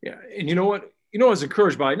 Yeah. And you know what? I was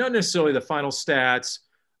encouraged by not necessarily the final stats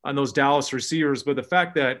on those Dallas receivers, but the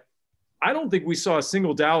fact that I don't think we saw a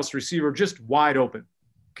single Dallas receiver just wide open.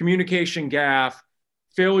 Communication gaffe,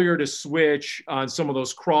 failure to switch on some of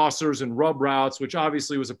those crossers and rub routes, which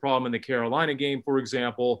obviously was a problem in the Carolina game, for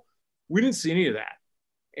example. We didn't see any of that.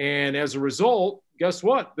 And as a result, guess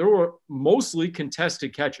what? There were mostly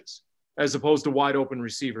contested catches as opposed to wide open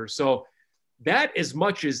receivers. So that, as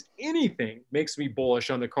much as anything, makes me bullish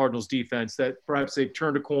on the Cardinals defense, that perhaps they've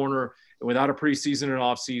turned a corner, and without a preseason and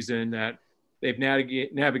offseason, that they've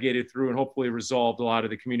navigated through and hopefully resolved a lot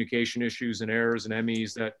of the communication issues and errors and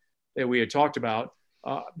MEs that we had talked about.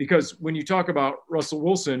 Because when you talk about Russell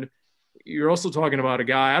Wilson, you're also talking about a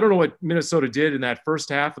guy, I don't know what Minnesota did in that first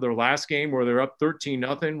half of their last game where they're up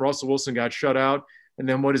 13-0. Russell Wilson got shut out. And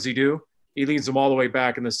then what does he do? He leads them all the way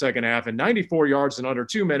back in the second half, and 94 yards in under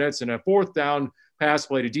 2 minutes, and a fourth down pass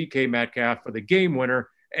play to DK Metcalf for the game winner.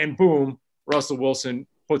 And boom, Russell Wilson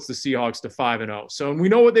puts the Seahawks to 5-0. So, and we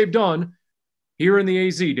know what they've done here in the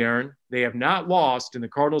AZ, Darren. They have not lost in the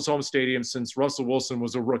Cardinals home stadium since Russell Wilson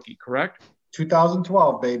was a rookie, correct?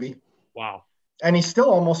 2012, baby. Wow. And he still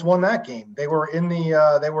almost won that game. They were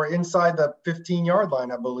they were inside the 15-yard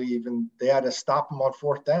line, I believe, and they had to stop him on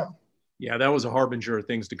fourth down. Yeah, that was a harbinger of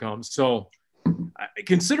things to come. So,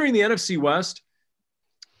 considering the NFC West,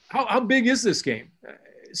 how big is this game?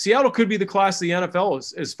 Seattle could be the class of the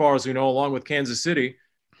NFL as far as we know, along with Kansas City.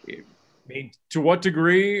 I mean, to what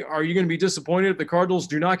degree are you going to be disappointed if the Cardinals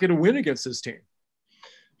do not get a win against this team?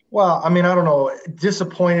 Well, I mean, I don't know.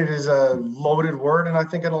 Disappointed is a loaded word, and I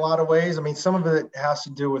think in a lot of ways. I mean, some of it has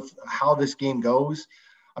to do with how this game goes.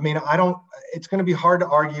 I mean, it's going to be hard to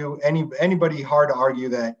argue, anybody hard to argue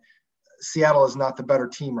that Seattle is not the better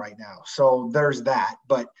team right now. So there's that.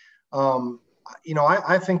 But,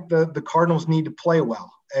 I think the Cardinals need to play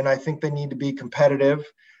well, and I think they need to be competitive,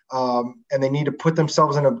 and they need to put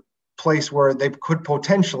themselves in a place where they could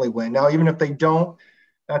potentially win. Now, even if they don't,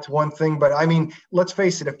 that's one thing. But, I mean, let's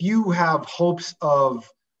face it, if you have hopes of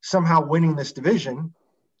somehow winning this division,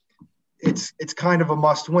 it's kind of a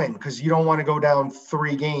must win, because you don't want to go down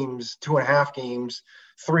 3 games, 2.5 games,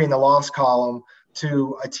 3 in the loss column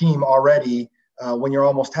to a team already when you're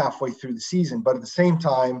almost halfway through the season. But at the same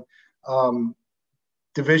time,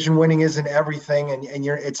 division winning isn't everything, and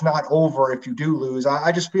it's not over if you do lose.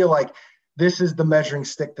 I just feel like this is the measuring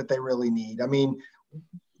stick that they really need. I mean,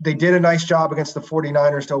 they did a nice job against the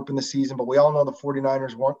 49ers to open the season, but we all know the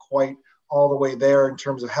 49ers weren't quite all the way there in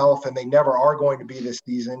terms of health, and they never are going to be this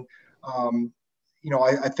season.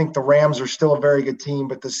 I think the Rams are still a very good team,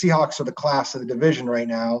 but the Seahawks are the class of the division right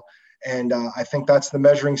now. And I think that's the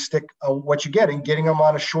measuring stick of what you get. And getting them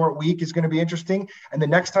on a short week is going to be interesting. And the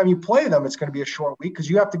next time you play them, it's going to be a short week because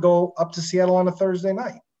you have to go up to Seattle on a Thursday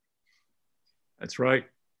night. That's right.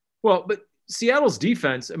 Well, but Seattle's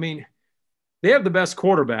defense, I mean, they have the best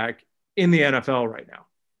quarterback in the NFL right now.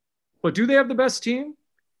 But do they have the best team?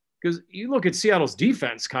 Because you look at Seattle's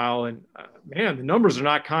defense, Kyle, and man, the numbers are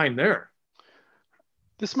not kind there.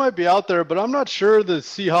 This might be out there, but I'm not sure the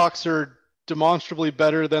Seahawks are demonstrably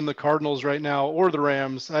better than the Cardinals right now, or the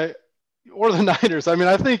Rams, or the Niners. I mean,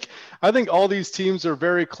 I think all these teams are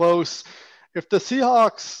very close. If the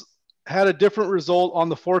Seahawks had a different result on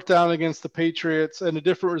the fourth down against the Patriots and a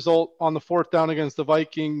different result on the fourth down against the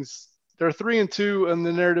Vikings, they're 3-2 and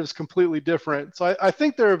the narrative's completely different. So I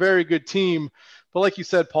think they're a very good team, but like you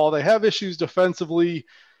said, Paul, they have issues defensively.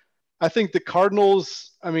 I think the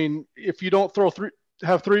Cardinals, I mean, if you don't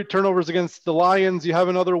have 3 turnovers against the Lions, you have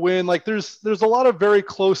another win. Like there's a lot of very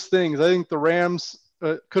close things. I think the Rams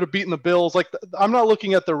could have beaten the Bills. Like I'm not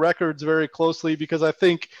looking at the records very closely because I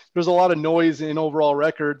think there's a lot of noise in overall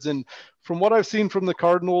records. And from what I've seen from the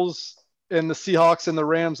Cardinals and the Seahawks and the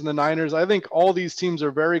Rams and the Niners, I think all these teams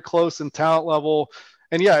are very close in talent level.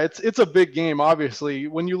 And yeah, it's a big game. Obviously,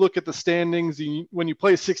 when you look at the standings, when you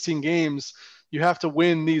play 16 games, you have to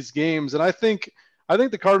win these games. And I think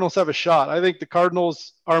the Cardinals have a shot. I think the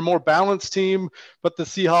Cardinals are a more balanced team, but the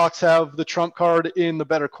Seahawks have the trump card in the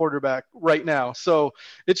better quarterback right now. So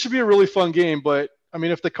it should be a really fun game. But I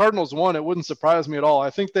mean, if the Cardinals won, it wouldn't surprise me at all. I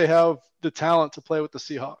think they have the talent to play with the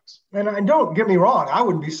Seahawks. And don't get me wrong, I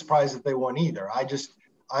wouldn't be surprised if they won either. I'm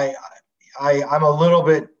a little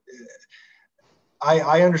bit.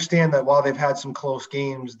 I understand that while they've had some close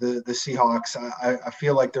games, the Seahawks, I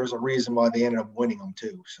feel like there's a reason why they ended up winning them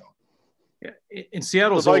too. So. Yeah, in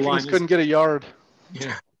Seattle's the Vikings couldn't get a yard.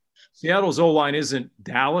 Yeah, Seattle's O-line isn't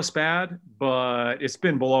Dallas bad, but it's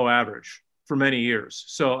been below average for many years.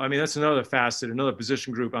 So, I mean, that's another facet, another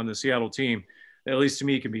position group on the Seattle team that, at least to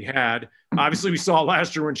me, can be had. Obviously, we saw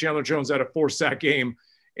last year when Chandler Jones had a 4-sack game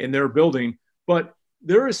in their building, but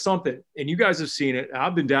there is something, and you guys have seen it.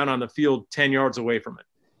 I've been down on the field 10 yards away from it.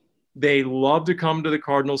 They love to come to the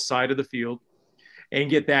Cardinals side of the field and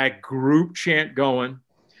get that group chant going.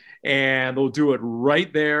 And they'll do it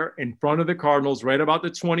right there in front of the Cardinals, right about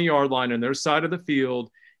the 20-yard line on their side of the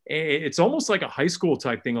field. It's almost like a high school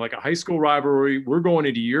type thing, like a high school rivalry. We're going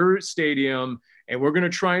into your stadium, and we're going to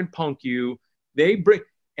try and punk you. And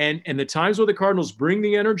And the times where the Cardinals bring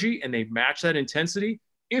the energy and they match that intensity,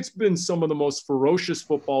 it's been some of the most ferocious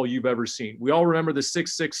football you've ever seen. We all remember the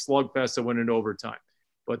 6-6 slugfest that went into overtime.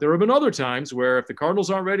 But there have been other times where if the Cardinals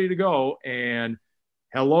aren't ready to go, and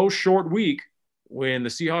hello, short week, when the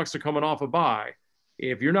Seahawks are coming off a bye,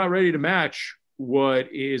 if you're not ready to match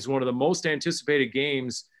what is one of the most anticipated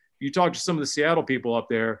games, you talk to some of the Seattle people up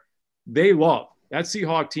there, they love that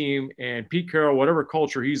Seahawk team and Pete Carroll, whatever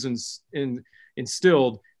culture he's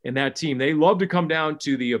instilled in that team. They love to come down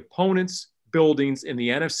to the opponent's buildings in the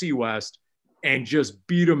NFC West and just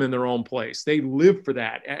beat them in their own place. They live for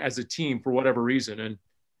that as a team for whatever reason. And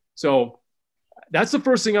so that's the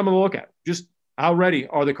first thing I'm going to look at. Just how ready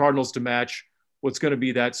are the Cardinals to match what's going to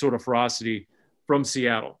be that sort of ferocity from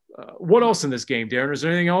Seattle? What else in this game, Darren? Is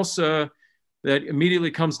there anything else that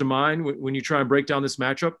immediately comes to mind when you try and break down this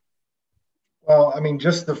matchup? Well, I mean,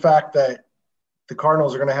 just the fact that the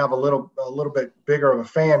Cardinals are going to have a little bit bigger of a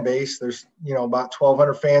fan base. There's, about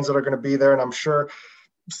 1,200 fans that are going to be there, and I'm sure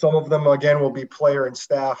some of them, again, will be player and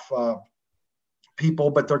staff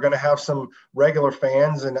people, but they're going to have some regular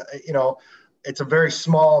fans, and it's a very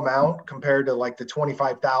small amount compared to like the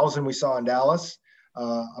 25,000 we saw in Dallas.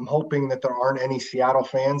 I'm hoping that there aren't any Seattle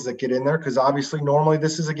fans that get in there, because obviously normally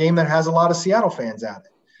this is a game that has a lot of Seattle fans at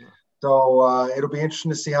it. So it'll be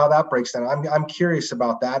interesting to see how that breaks down. I'm curious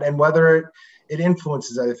about that, and whether it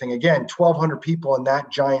influences everything. Again, 1,200 people in that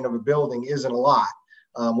giant of a building isn't a lot.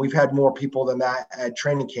 We've had more people than that at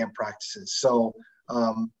training camp practices. So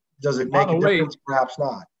does it make a difference? Perhaps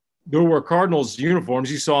not. There were Cardinals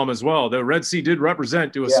uniforms. You saw them as well. The Red Sea did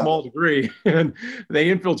represent to a small degree, and they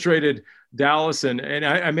infiltrated Dallas. And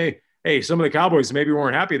some of the Cowboys maybe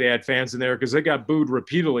weren't happy they had fans in there because they got booed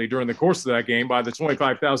repeatedly during the course of that game by the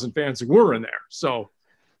 25,000 fans who were in there. So,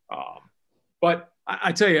 but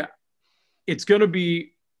I tell you, it's going to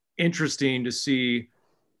be interesting to see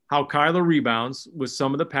how Kyler rebounds with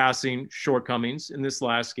some of the passing shortcomings in this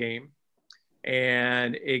last game,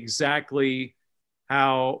 and exactly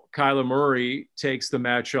how Kyler Murray takes the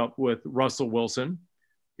matchup with Russell Wilson,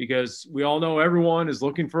 because we all know everyone is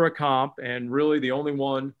looking for a comp, and really the only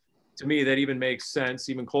one to me that even makes sense,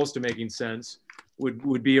 even close to making sense,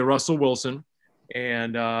 would be a Russell Wilson.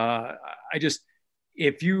 And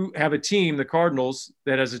if you have a team, the Cardinals,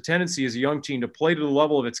 that has a tendency as a young team to play to the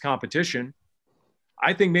level of its competition,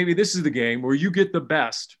 I think maybe this is the game where you get the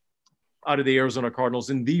best out of the Arizona Cardinals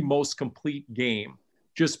in the most complete game,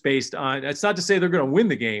 just based on – that's not to say they're going to win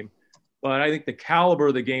the game, but I think the caliber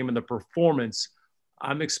of the game and the performance,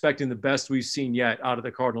 I'm expecting the best we've seen yet out of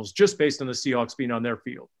the Cardinals, just based on the Seahawks being on their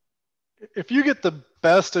field. If you get the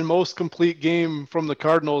best and most complete game from the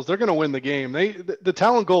Cardinals, they're going to win the game. The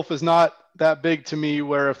talent gulf is not that big to me,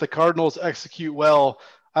 where if the Cardinals execute well,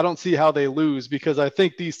 I don't see how they lose, because I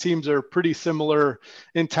think these teams are pretty similar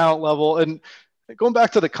in talent level. And going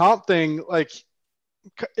back to the comp thing, like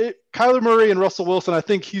Kyler Murray and Russell Wilson, I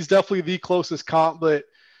think he's definitely the closest comp, but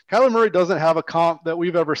Kyler Murray doesn't have a comp that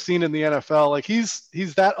we've ever seen in the NFL. Like he's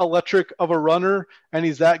that electric of a runner, and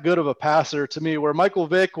he's that good of a passer to me, where Michael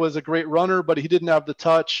Vick was a great runner, but he didn't have the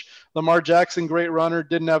touch. Lamar Jackson, great runner,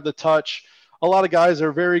 didn't have the touch. A lot of guys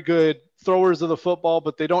are very good throwers of the football,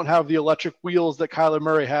 but they don't have the electric wheels that Kyler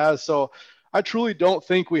Murray has. So I truly don't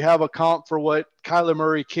think we have a comp for what Kyler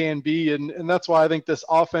Murray can be. And that's why I think this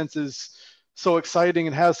offense is so exciting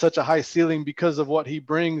and has such a high ceiling, because of what he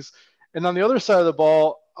brings. And on the other side of the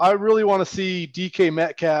ball, I really want to see DK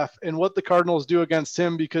Metcalf and what the Cardinals do against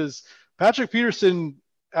him, because Patrick Peterson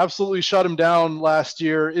absolutely shut him down last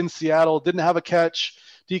year in Seattle, didn't have a catch.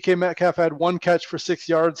 DK Metcalf had one catch for 6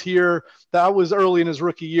 yards here. That was early in his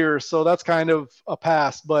rookie year, so that's kind of a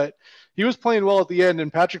pass. But he was playing well at the end,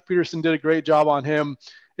 and Patrick Peterson did a great job on him.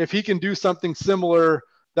 If he can do something similar,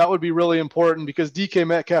 that would be really important, because DK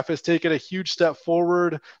Metcalf has taken a huge step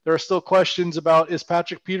forward. There are still questions about, is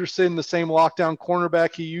Patrick Peterson the same lockdown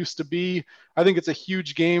cornerback he used to be? I think it's a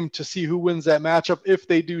huge game to see who wins that matchup if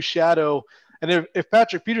they do shadow. And if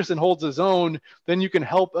Patrick Peterson holds his own, then you can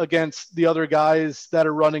help against the other guys that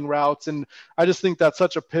are running routes. And I just think that's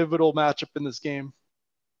such a pivotal matchup in this game.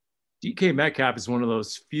 DK Metcalf is one of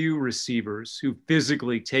those few receivers who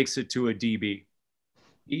physically takes it to a DB.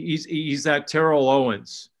 He's that Terrell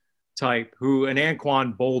Owens type, an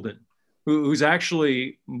Anquan Bolden, who's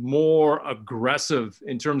actually more aggressive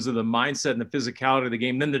in terms of the mindset and the physicality of the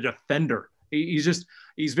game than the defender. He's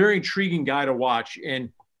a very intriguing guy to watch.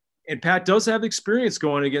 And Pat does have experience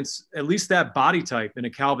going against at least that body type in a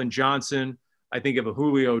Calvin Johnson. I think of a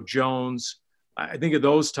Julio Jones. I think of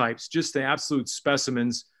those types, just the absolute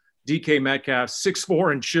specimens. DK Metcalf,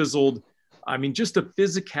 6'4" and chiseled. I mean, just the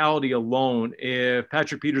physicality alone, if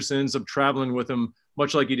Patrick Peterson ends up traveling with him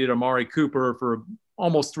much like he did Amari Cooper for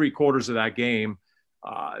almost 3/4 of that game.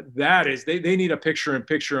 They need a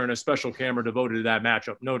picture-in-picture and a special camera devoted to that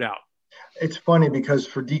matchup, no doubt. It's funny because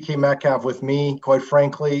for DK Metcalf with me, quite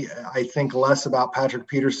frankly, I think less about Patrick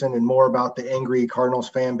Peterson and more about the angry Cardinals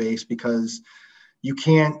fan base, because you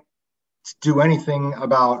can't do anything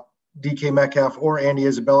about DK Metcalf or Andy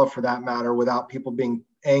Isabella for that matter without people being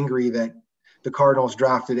angry that the Cardinals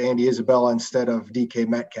drafted Andy Isabella instead of DK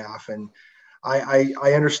Metcalf. And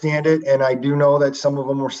I understand it, and I do know that some of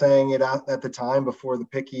them were saying it at the time before the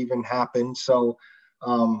pick even happened. So,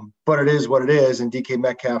 but it is what it is, and DK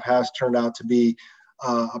Metcalf has turned out to be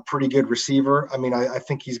a pretty good receiver. I mean, I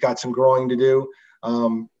think he's got some growing to do.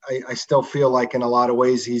 I still feel like in a lot of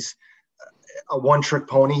ways he's a one-trick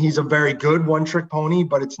pony. He's a very good one-trick pony,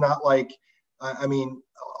 but it's not like, I mean,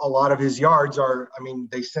 a lot of his yards are, I mean,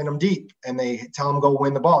 they send him deep and they tell him go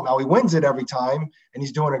win the ball. Now he wins it every time and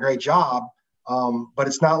he's doing a great job. But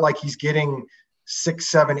it's not like he's getting 6,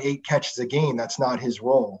 7, 8 catches a game. That's not his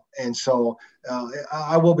role. And so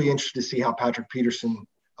I will be interested to see how Patrick Peterson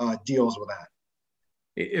deals with that.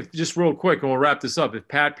 If just real quick, and we'll wrap this up, if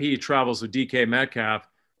Pat P travels with DK Metcalf,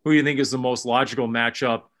 who do you think is the most logical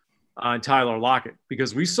matchup on Tyler Lockett?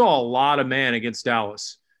 Because we saw a lot of man against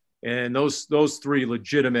Dallas and those 3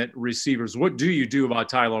 legitimate receivers. What do you do about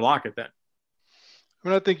Tyler Lockett then? I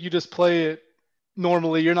mean, I think you just play it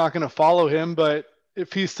normally. You're not going to follow him, but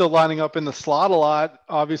if he's still lining up in the slot a lot,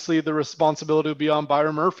 obviously the responsibility will be on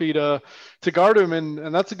Byron Murphy to guard him.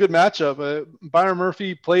 And that's a good matchup. Byron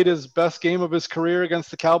Murphy played his best game of his career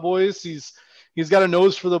against the Cowboys. He's got a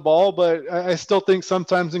nose for the ball, but I still think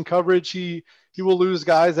sometimes in coverage, he will lose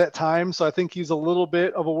guys at times. So I think he's a little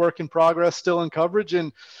bit of a work in progress still in coverage.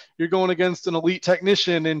 And you're going against an elite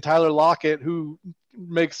technician in Tyler Lockett, who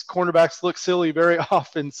makes cornerbacks look silly very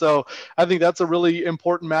often. So I think that's a really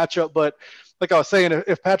important matchup. But like I was saying,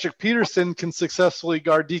 if Patrick Peterson can successfully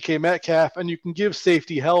guard DK Metcalf and you can give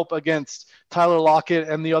safety help against Tyler Lockett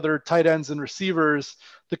and the other tight ends and receivers,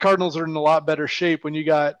 the Cardinals are in a lot better shape when you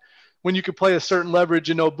could play a certain leverage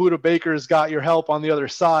and know Budda Baker's got your help on the other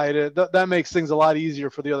side. That makes things a lot easier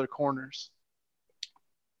for the other corners.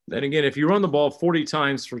 Then again, if you run the ball 40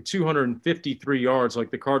 times for 253 yards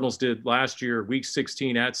like the Cardinals did last year, week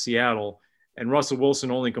 16 at Seattle, and Russell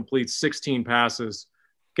Wilson only completes 16 passes,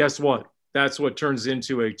 guess what? That's what turns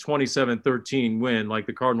into a 27-13 win like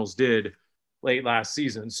the Cardinals did late last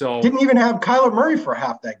season. So didn't even have Kyler Murray for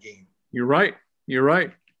half that game. You're right.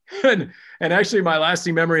 And actually my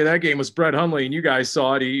lasting memory of that game was Brett Hundley, and you guys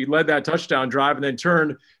saw it. He led that touchdown drive and then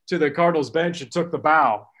turned to the Cardinals bench and took the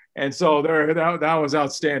bow. And so that was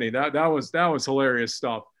outstanding. That was hilarious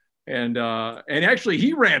stuff. And actually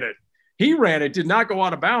he ran it, did not go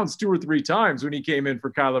out of bounds 2 or 3 times when he came in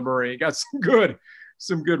for Kyler Murray. He got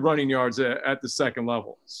some good running yards at the second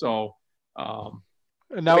level. So,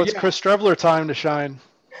 and now it's Chris Streveler time to shine.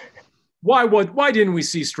 Why didn't we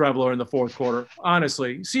see Streveler in the fourth quarter?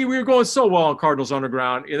 Honestly, see, we were going so well on Cardinals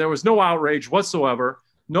Underground. There was no outrage whatsoever.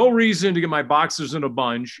 No reason to get my boxers in a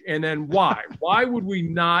bunch. And then why? Why would we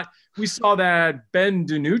not? We saw that Ben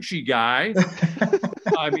DiNucci guy.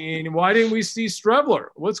 I mean, why didn't we see Streveler?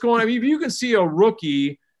 What's going on? I mean, if you can see a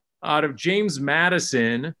rookie out of James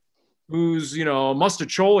Madison, who's,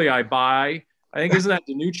 mustacholi I buy, I think, isn't that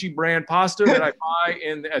DiNucci brand pasta that I buy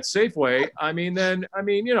at Safeway?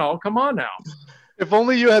 Come on now. If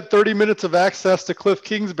only you had 30 minutes of access to Cliff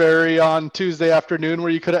Kingsbury on Tuesday afternoon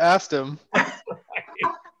where you could have asked him.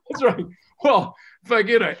 That's right. Well, if I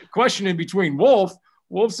get a question in between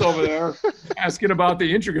Wolf's over there asking about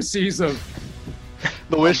the intricacies of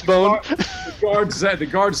the wishbone, the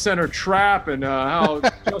guard center trap, and how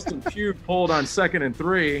Justin Pugh pulled on 2nd and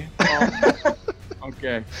 3.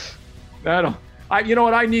 Okay. You know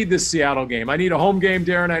what? I need this Seattle game. I need a home game,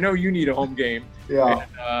 Darren. I know you need a home game. Yeah.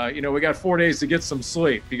 And, we got 4 days to get some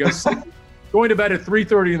sleep, because going to bed at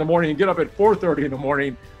 3:30 in the morning and get up at 4:30 in the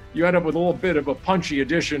morning, you end up with a little bit of a punchy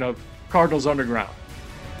edition of Cardinals Underground.